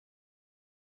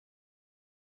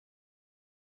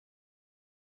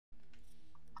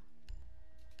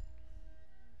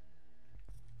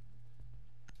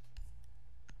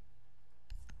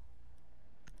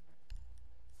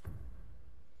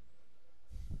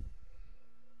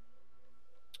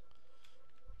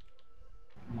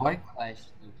Clash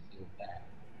looks so bad.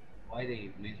 Why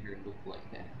they made her look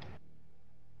like that?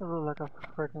 I look like a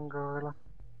freaking gorilla.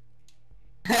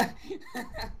 That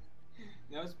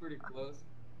was pretty close.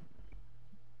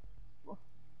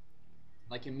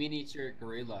 Like a miniature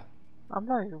gorilla. I'm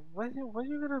like, why you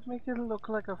gonna make it look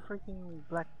like a freaking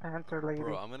Black Panther lady?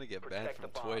 Bro, I'm gonna get banned Protect from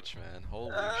the bomb. Twitch, man.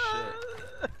 Holy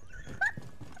shit.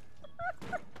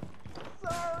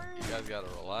 Sorry. You guys gotta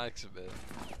relax a bit.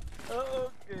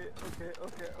 Oh,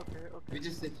 okay. We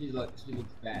just said she looks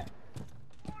bad.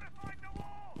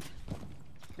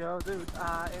 Yo, dude.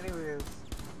 Anyways,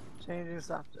 changing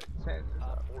subject.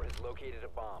 Op 4 has located a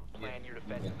bomb. Plan your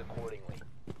defenses accordingly.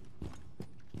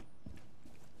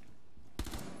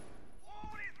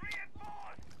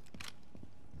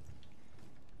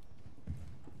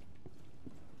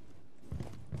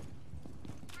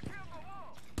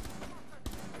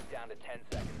 Down to 10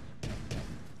 seconds.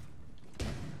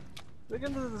 We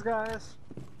can do this, guys.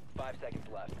 5 seconds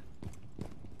left.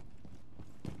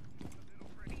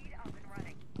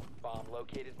 Bomb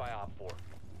located by Op 4.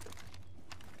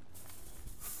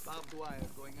 Barbed wire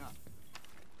going up.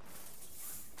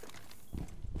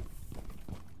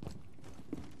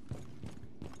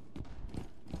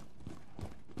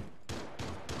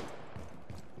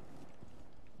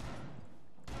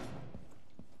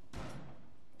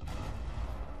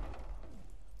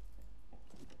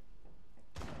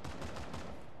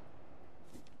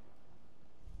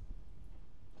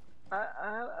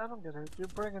 I don't get it. You're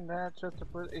bringing that just to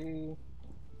put a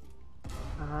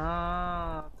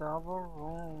double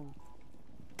room.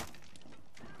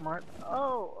 Smart.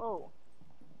 Oh.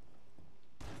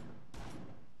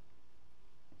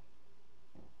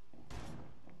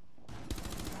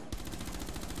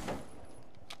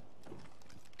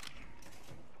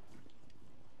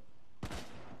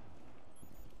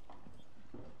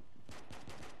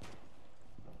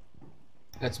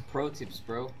 That's pro tips,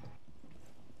 bro.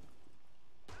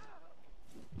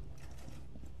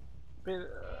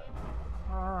 Bit,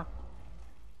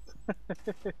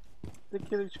 they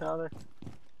kill each other.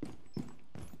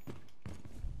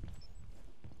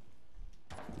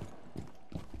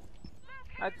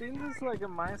 I think this is like a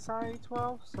my side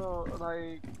 12, so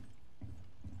like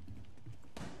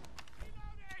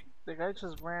the guy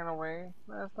just ran away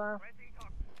last time.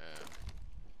 Yeah.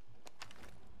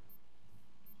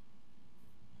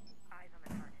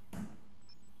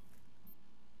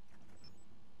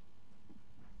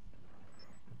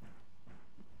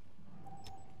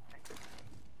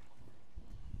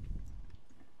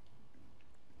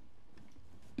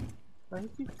 Why do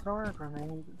you keep throwing a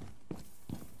grenade?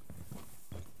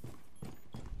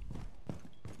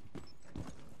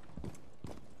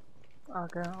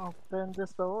 Okay, open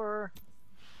this door.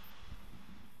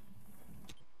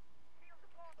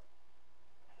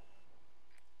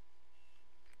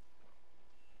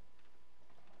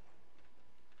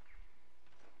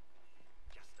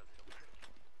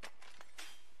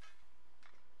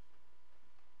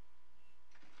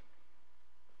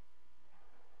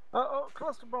 Oh,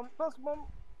 cluster bomb, bathroom.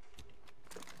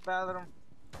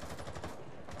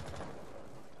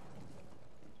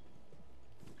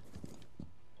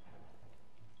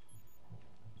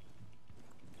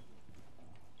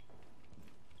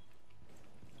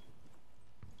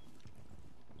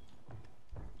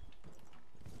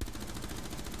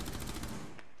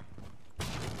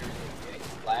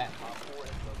 Flat. Op 4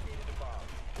 has located a bomb.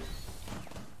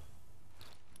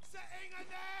 Setting a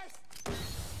nest!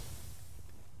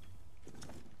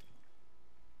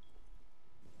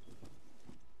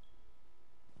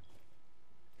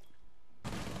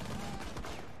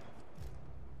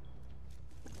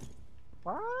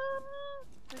 What?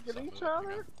 They get Something each like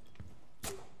other?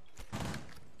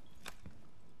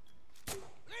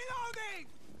 Reloading!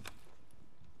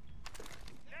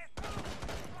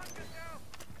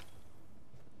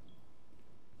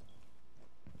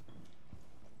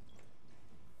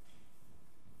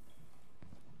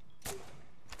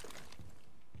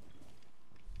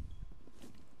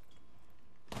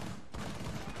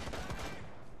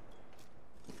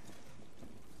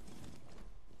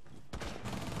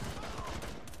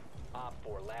 Op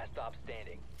 4, last stop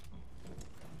standing.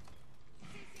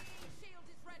 Shield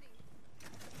is ready.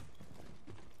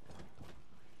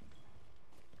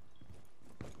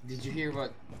 Did you hear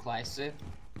what Clash said?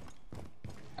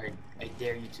 I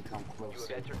dare you to come You have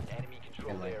closer. entered an enemy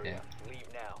controlled I like area. Leave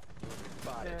now. You've been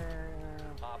spotted.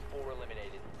 Damn. Op 4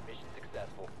 eliminated. Mission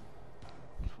successful.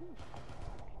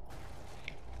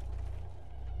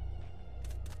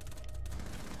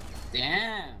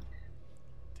 Damn.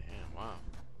 Damn, wow.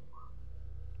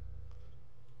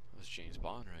 That was James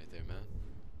Bond right there, man.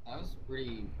 That was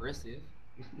pretty impressive.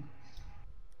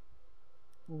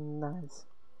 Nice.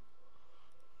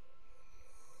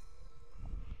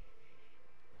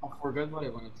 I forgot what I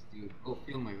wanted to do. Go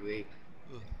feel my weight.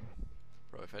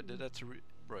 Bro, if I did that to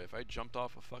bro, if I jumped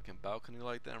off a fucking balcony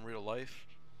like that in real life,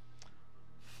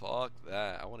 fuck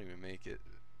that. I won't even make it.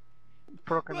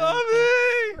 Broken Mommy!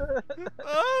 ankle.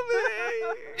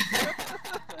 Mommy!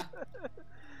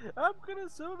 I'm gonna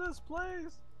sue this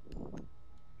place.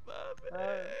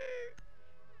 Mommy!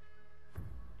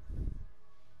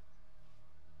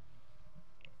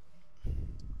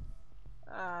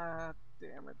 Ah,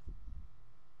 damn it.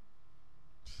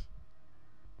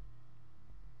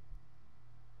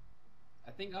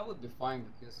 I think I would be fine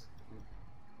because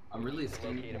I'm really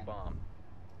skinny. Locate a bomb.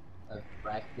 I've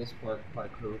practiced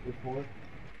parkour before.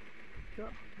 Yeah.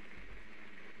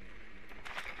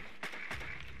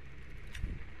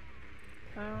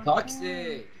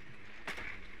 Toxic!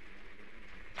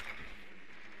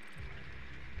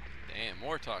 Damn,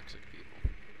 more toxic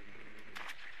people.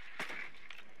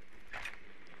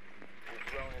 Your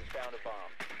drone has found a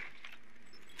bomb.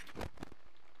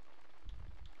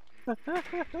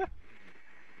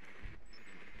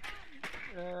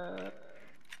 uh,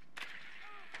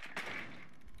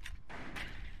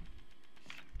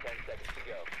 10 seconds to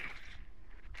go.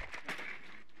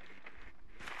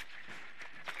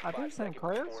 I think 5 St. seconds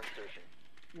Clair's? before insertion.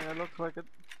 Yeah, it looks like it.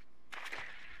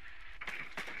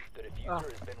 The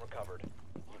diffuser has been recovered.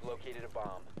 You've located a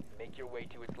bomb. Make your way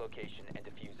to its location and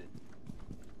defuse it.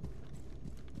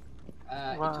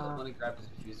 If you Wow. want to grab his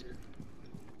diffuser,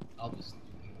 I'll just.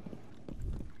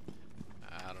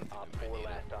 I don't Op think I 4 need it.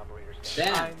 last operator Damn.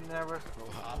 standing. I never.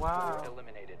 Op 4 Wow.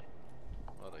 eliminated.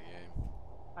 What a game.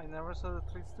 I never saw the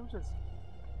Three Stooges.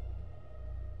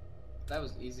 That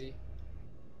was easy.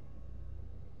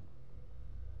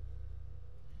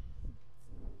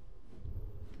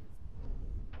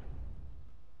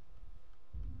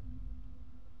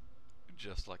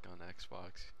 Just like on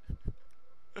Xbox.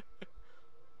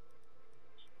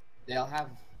 They'll have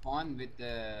fun with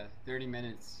the 30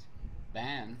 minutes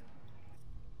ban.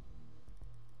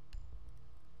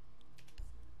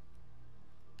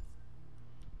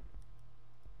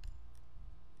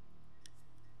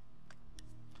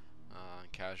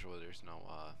 Casual, there's no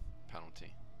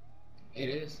penalty. It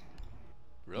is.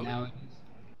 Really? Now it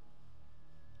is.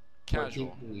 Casual. For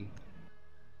team killing.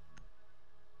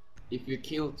 If you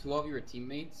kill 2 of your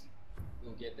teammates,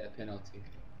 you'll get that penalty.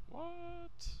 What?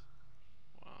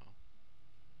 Wow.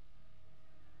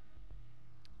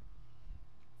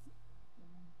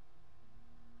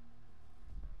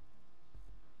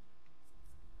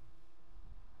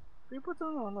 People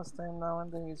don't understand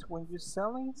nowadays when you're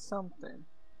selling something,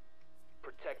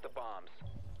 Protect the bombs.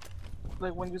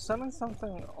 like when you're selling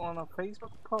something on a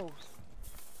Facebook post,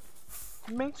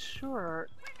 make sure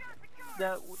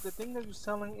that the thing that you're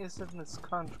selling is in this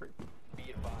country.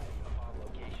 Be advised, a bomb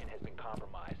location has been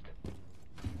compromised.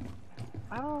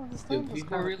 I don't Do understand this people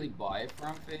kind really buy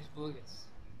from Facebook? It's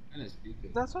kind of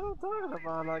stupid. That's what I'm talking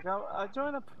about. Like I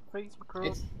joined a Facebook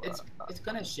group. It's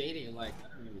kind of shady. Like I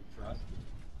don't really trust it.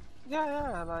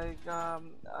 Yeah. Like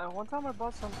one time I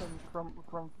bought something from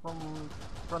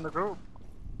the group,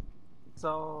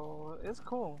 so it's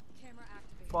cool. Camera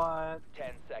activated. But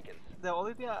 10 seconds. the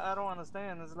only thing I don't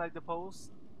understand is like the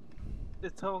post.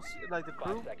 It tells like the 5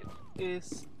 group seconds.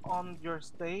 is on your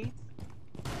state,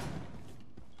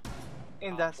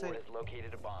 and Op that's 4 it. has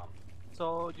located a bomb.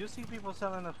 So you see people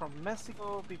selling it from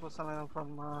Mexico, people selling it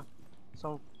from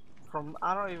from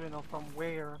I don't even know from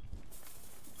where.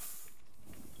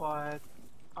 But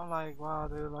I'm like, wow,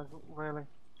 dude, like really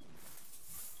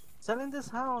selling this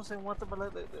house and what the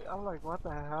I'm like, what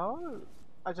the hell?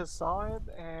 I just saw it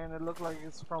and it looked like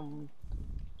it's from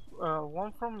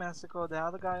one from Mexico, the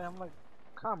other guy. I'm like,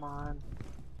 come on,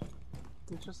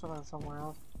 they just sell it somewhere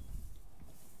else.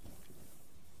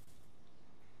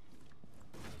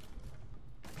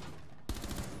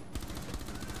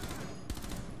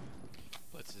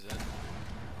 Blitz is in.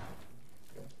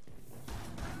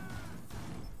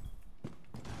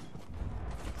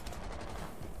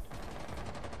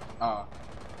 Oh.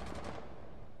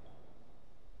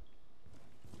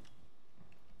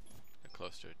 They're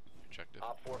close to objective.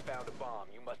 Op 4 found a bomb.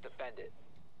 You must defend it.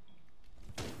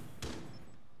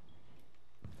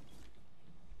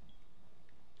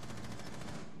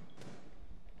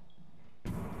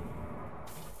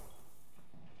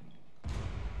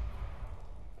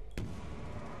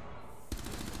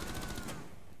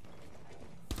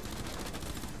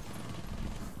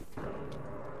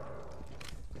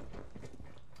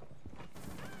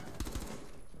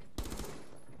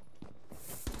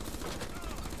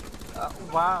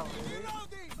 Wow.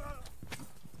 Reloading!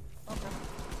 Okay.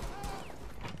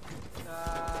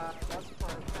 That's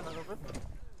for a little bit.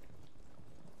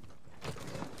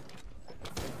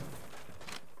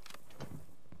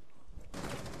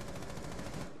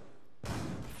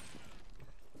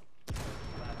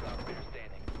 Last operator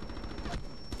standing.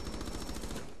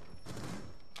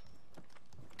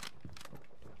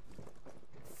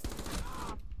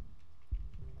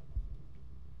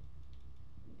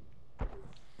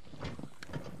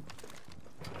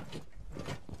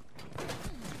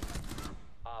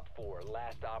 Op 4,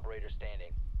 last operator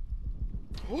standing.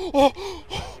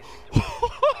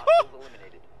 Hostiles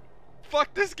eliminated.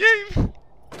 Fuck this game!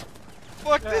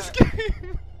 Fuck this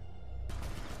game!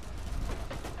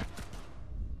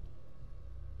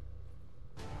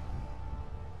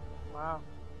 Wow.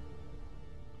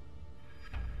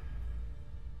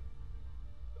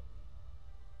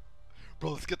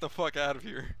 Bro, let's get the fuck out of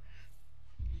here.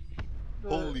 The-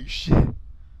 Holy shit.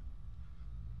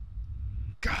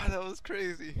 God, that was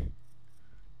crazy.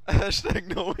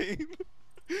 Hashtag no aim.